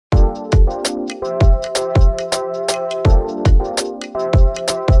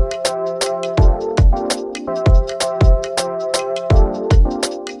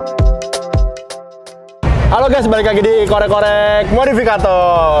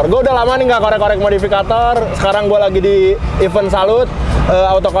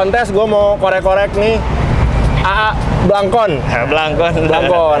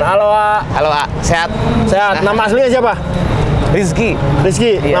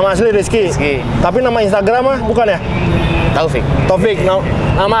𝗚𝗚𝗏. Iya. Nama asli 𝗚𝗚𝗏. 𝗚𝗏. Tapi nama Instagram mah bukan ya? Taufik. Taufik.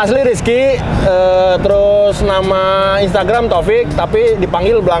 Nama asli 𝗚𝗏, terus nama Instagram Taufik, tapi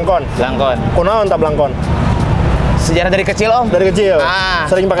dipanggil Blangkon. Blangkon. Kunaon tak Blangkon? Sejarah dari kecil Om. Dari kecil.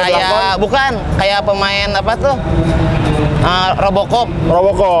 Sering pakai kayak Blangkon? bukan, kayak pemain apa tuh? Robocop.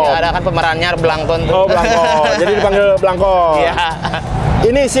 Robocop. Ya, ada kan pemerannya Blangkon tuh. Oh, Blangkon. Jadi dipanggil Blangkon. Iya.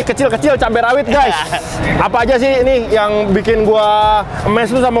 Ini si kecil-kecil cabai rawit, guys. Apa aja sih ini yang bikin gua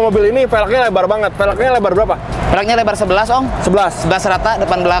emes tuh sama mobil ini? Velgnya lebar banget. Velgnya lebar berapa? Velgnya lebar 11 Om. 11. 11 rata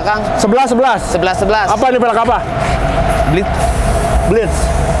depan belakang. 11. 11. Apa ini velg apa? Blitz.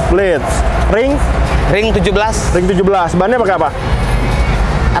 Blitz. Ring 17. Ring 17. Bannya pakai apa?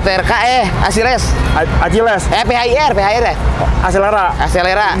 ATRK 𝗚𝗚𝗏𝗄𝗃. 𝗚𝗚𝗏𝗃. 𝗚𝗚𝗏𝗃 ya?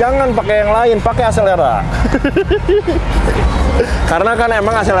 Aselera. Jangan pakai yang lain, pakai Aselera. Karena kan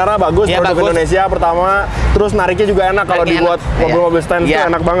emang Aselera bagus, ya, produk bagus. Indonesia pertama. Terus nariknya juga enak kalau dibuat mobil-mobil stand itu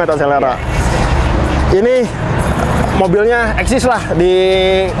enak banget Aselera. Ini mobilnya eksis lah di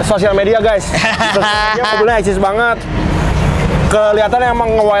sosial media, guys. Di sosial media mobilnya eksis banget. Kelihatannya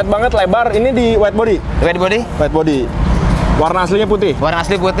emang nge-white banget, lebar. Ini di white body. White body. Warna aslinya putih. Warna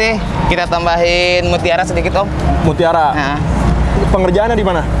asli putih. Kita tambahin mutiara sedikit Om. Mutiara. Nah. Pengerjaannya di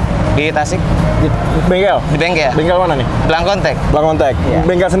mana? Di Tasik. Di bengkel. Di bengkel. Bengkel mana nih? Blangkontek. Blangkontek. Iya.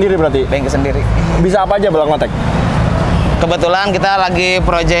 Bengkel sendiri berarti. Bengkel sendiri. Bisa apa aja Blangkontek? Kebetulan kita lagi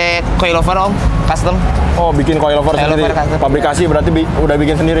project coilover Om, custom. Oh, bikin coilover sendiri. Custom. Pabrikasi berarti udah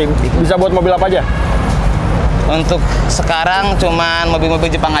bikin sendiri. Bisa buat mobil apa aja? Untuk sekarang cuman mobil-mobil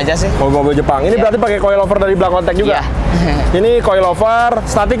Jepang aja sih. Mobil-mobil Jepang. Ini berarti pakai coilover dari Blangkontek juga? Iya. Ini coilover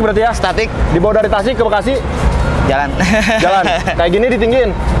statik berarti ya? Statik. Dibawa dari Tasik ke Bekasi? Jalan. Jalan. Kayak gini ditinggiin?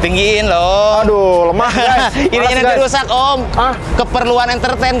 Tinggiin loh. Aduh, lemah guys. Ini nanti rusak Om. Keperluan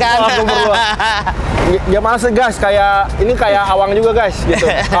entertain kan. Oh, keperluan. Ya males guys, kayak ini kayak awang juga guys gitu.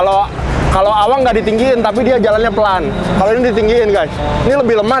 Kalau awang nggak ditinggiin tapi dia jalannya pelan. Kalau ini ditinggiin guys. Ini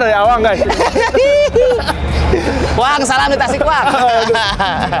lebih lemah dari awang guys. Wang, salam di Tasik Wang.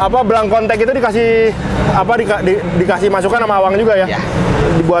 Apa Blangkontek itu dikasih apa dikasih masukan sama awang juga ya?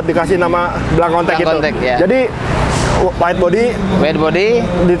 Dibuat dikasih nama Blangkontek itu. Ya. Jadi white body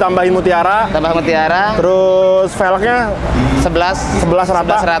ditambahin mutiara. Tambah mutiara. Terus velgnya 11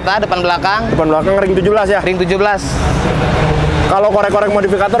 rata. Depan belakang ring 17 ya? Ring 17. Kalau korek-korek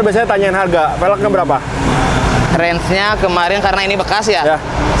modifikator biasanya tanyain harga. Velgnya berapa? Range-nya kemarin karena ini bekas ya.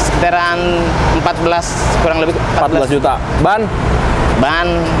 Sekitaran 14 kurang lebih 14 juta. Ban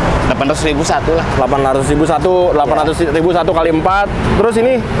 800.000 satu lah. 800.000 satu kali 4. Terus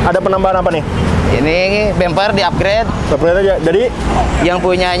ini ada penambahan apa nih? Ini bumper di-upgrade. Upgrade aja. Jadi yang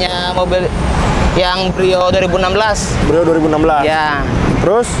punyanya mobil yang Brio 2016. Brio 2016. Ya.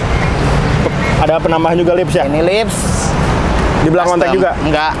 Terus ada penambahan juga lips ya? Ini lips. Di Blangkontek juga?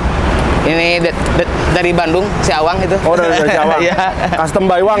 Enggak. Ini dari Bandung, si Awang itu. Oh, dari si Awang. Iya. Custom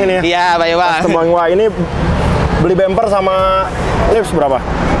by Wang ini ya? Iya, by Wang. Custom by Wang. Ini beli bumper sama lips berapa?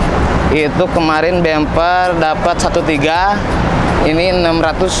 Itu kemarin bumper dapat 1.3, ini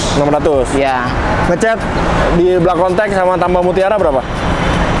 600. 600? Ya. Ngecat di Blangkontek sama tambah mutiara berapa?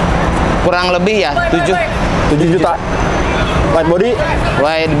 Kurang lebih ya, 7 juta. White body?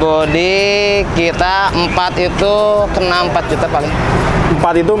 White body kita 4 itu kena 4 juta paling.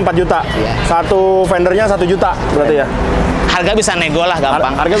 4 itu 4 juta? Iya. Satu vendornya 1 juta berarti ya? Harga bisa nego lah,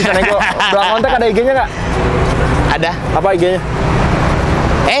 gampang. Harga bisa nego. Blangkontek ada IG-nya nggak? Ada. Apa IG-nya?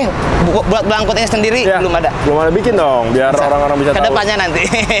 Buat Blangkonteknya sendiri ya, belum ada. Belum ada, bikin dong biar orang-orang bisa tahu. Kedepannya nanti.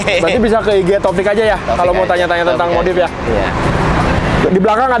 Berarti bisa ke IG Taufik aja ya kalau mau tanya-tanya tentang modif ya. Iya. Di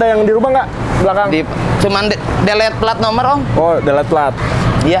belakang ada yang dirubah nggak? Belakang? Cuman delete plat nomor Om. Oh, delete plat.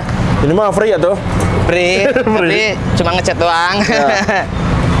 Iya. Ini mah free ya tuh? Free. Tapi cuma ngecat doang. Ya.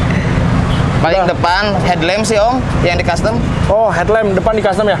 Paling depan headlamp sih Om yang di custom. Oh, headlamp depan di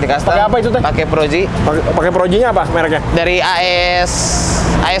custom ya? Di custom. Pakai apa itu teh? Pakai Proji. Pakai Projinya apa mereknya? Dari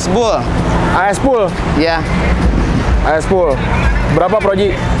AS Bull. AS Bull. Iya. AS Bull. Berapa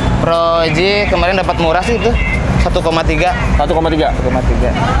Proji? Proji kemarin dapat murah sih itu. 1,3. 1,3.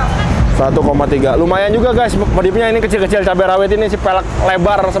 1,3. Lumayan juga guys modifnya, ini kecil-kecil cabai rawit ini, si pelek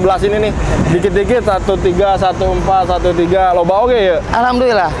lebar sebelah sini nih. Dikit-dikit 13, 14, 13. Loba oke ya?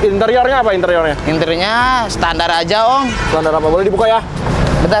 Alhamdulillah. Interiornya apa interiornya? Interiornya standar aja, Om. Standar apa? Boleh dibuka ya?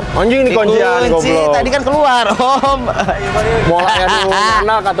 Bentar. Anjing ini kuncian goblok. Tadi kan keluar, Om. Mulai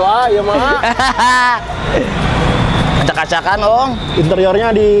anak atau ya mah. Acak-acakan, Om. Interiornya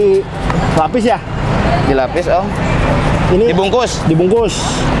dilapis ya? Dilapis, Om. Ini dibungkus. Dibungkus.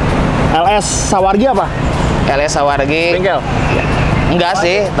 LS Sawargi apa? LS Sawargi. Bengkel? Enggak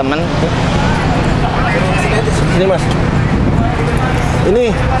sih, temen. Ini Mas. Ini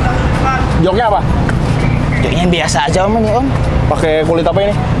joknya apa? Joknya biasa aja, Om, ini, Om. Pakai kulit apa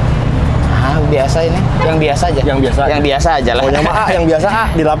ini? Ah, biasa ini. Yang biasa aja. Yang biasa. Yang biasa aja lah. Oh, yang A, yang biasa A,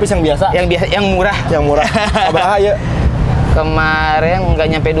 dilapis yang biasa. Yang biasa, yang murah. Yang murah. Berapa ya? Kemarin nggak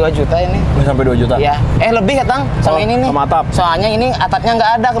nyampe 2 juta ini. Nggak sampai 2 juta? Ya. Lebih ya, Tang, sama ini nih. Sama atap? Soalnya ini atapnya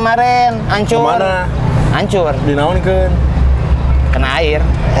nggak ada kemarin. Hancur. Kemana? Hancur. Dinaonkeun? Kena air.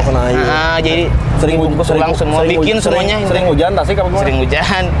 Oh, kena air. Jadi sering ulang semua, bikin semuanya. Sering hujan, Tasik apa gimana? Sering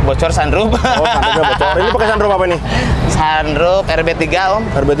hujan, bocor sunroof. Oh, sunroofnya bocor. Ini pakai sunroof apa nih? Sunroof RB3, Om.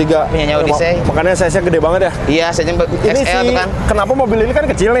 RB3. Punyanya Odyssey. Makanya size-nya gede banget ya? Iya, size-nya ini XL tuh kan. Kenapa mobil ini kan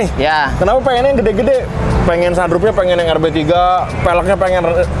kecil nih? Ya. Kenapa pengen yang gede-gede? Pengen sunroofnya pengen yang RB3, peleknya pengen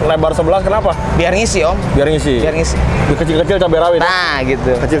lebar 11, kenapa? Biar ngisi, Om. Biar ngisi? Biar ngisi. Kecil-kecil cabai rawit. Nah,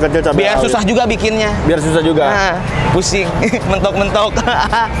 gitu. Kecil-kecil cabai biar rawit. Susah juga bikinnya. Biar susah juga. Nah, pusing, mentok-mentok.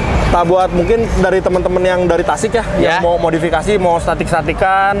 Nah, buat mungkin dari teman-teman yang dari Tasik ya, yang mau modifikasi, mau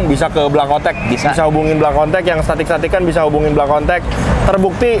statik-statikan, bisa ke 𝗏𝗏𝗏𝗏. Bisa hubungin 𝗏𝗏𝗏𝗏𝗏, yang statik-statikan bisa hubungin 𝗏𝗏𝗏𝗏𝗏.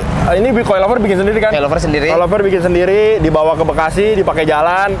 Terbukti, ini coilover bikin sendiri kan? Coilover sendiri. Coilover bikin sendiri, dibawa ke Bekasi, dipakai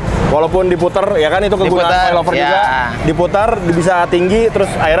jalan, walaupun diputer, ya kan itu kegunaan coilover juga. Diputar, bisa tinggi, terus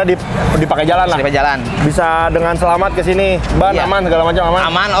akhirnya dipakai jalan lah. Dipakai jalan. Bisa dengan selamat ke sini, ban aman, segala macam aman.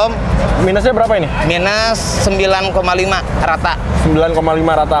 Aman, Om. Minusnya berapa ini? Minus 9,5 rata.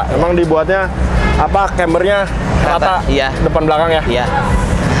 9,5 rata. Emang dibuatnya apa? Cambernya rata. Iya. Depan belakang ya? Iya.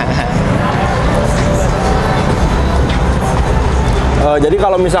 Jadi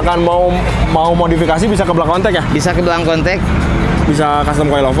kalau misalkan mau modifikasi bisa ke belakang kontak ya? Bisa ke belakang kontak. Bisa custom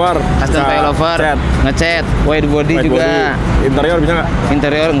coilover. Custom coilover. Ngecat. Wide body juga. Interior bisa nggak?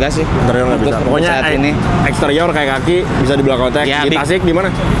 Interior enggak sih. Interior nggak bisa. Pokoknya ini. Eksterior kayak kaki bisa di belakang kontak. Ya, di Tasik di mana?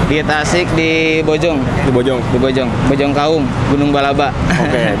 Di Tasik di Bojong. Di Bojong. Di Bojong. Bojong Kaum, Gunung Balaba.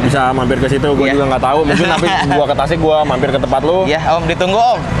 Oke, bisa mampir ke situ. Gue juga nggak tahu. Mungkin tapi gua ke Tasik, gua mampir ke tempat lu. Iya, Om, ditunggu,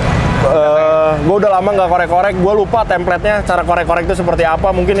 Om. Gue udah lama nggak korek-korek, gue lupa template-nya, cara korek-korek itu seperti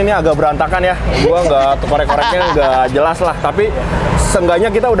apa. Mungkin ini agak berantakan ya, gue nggak korek-koreknya nggak jelas lah. Tapi seenggaknya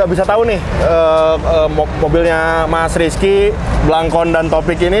kita udah bisa tahu nih mobilnya Mas Rizky, Blangkon dan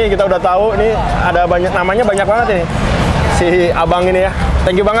Taufik ini kita udah tahu. Ini ada namanya banyak banget ini si abang ini ya.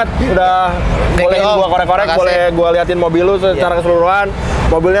 Thank you banget udah bolehin gue korek-korek, boleh gue liatin mobil lu secara keseluruhan.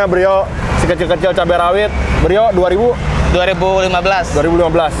 Mobilnya Brio, si kecil-kecil cabai rawit, Brio 2015.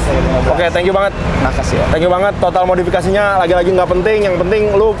 Oke, thank you banget. Makasih ya. Thank you banget. Total modifikasinya lagi-lagi nggak penting. Yang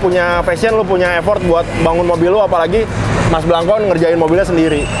penting lu punya passion, lu punya effort buat bangun mobil lu. Apalagi Mas Blangkon ngerjain mobilnya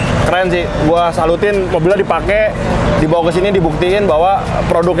sendiri. Keren sih. Gua salutin, mobilnya dipakai, dibawa ke sini, dibuktiin bahwa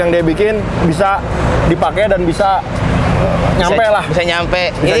produk yang dia bikin bisa dipakai dan bisa nyampe lah. Bisa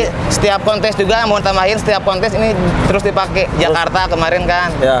nyampe. Ini setiap kontes juga mau tambahin, setiap kontes ini terus dipakai. Jakarta kemarin kan.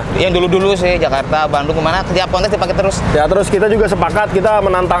 Ya. Yang dulu-dulu sih Jakarta, Bandung kemana, setiap kontes dipakai terus. Ya, terus kita juga sepakat kita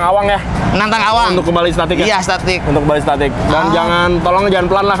menantang Awang ya. Menantang Awang. Untuk kembali statik ya? Iya, statik. Untuk kembali statik. Dan tolong jangan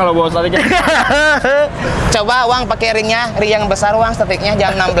pelan lah kalau bawa statiknya. Coba Awang pakai ring yang besar, Awang, statiknya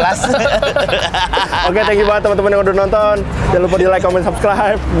jangan 16. Oke, thank you banget teman-teman yang udah nonton. Jangan lupa di like, comment,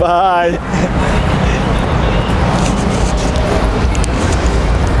 subscribe. Bye.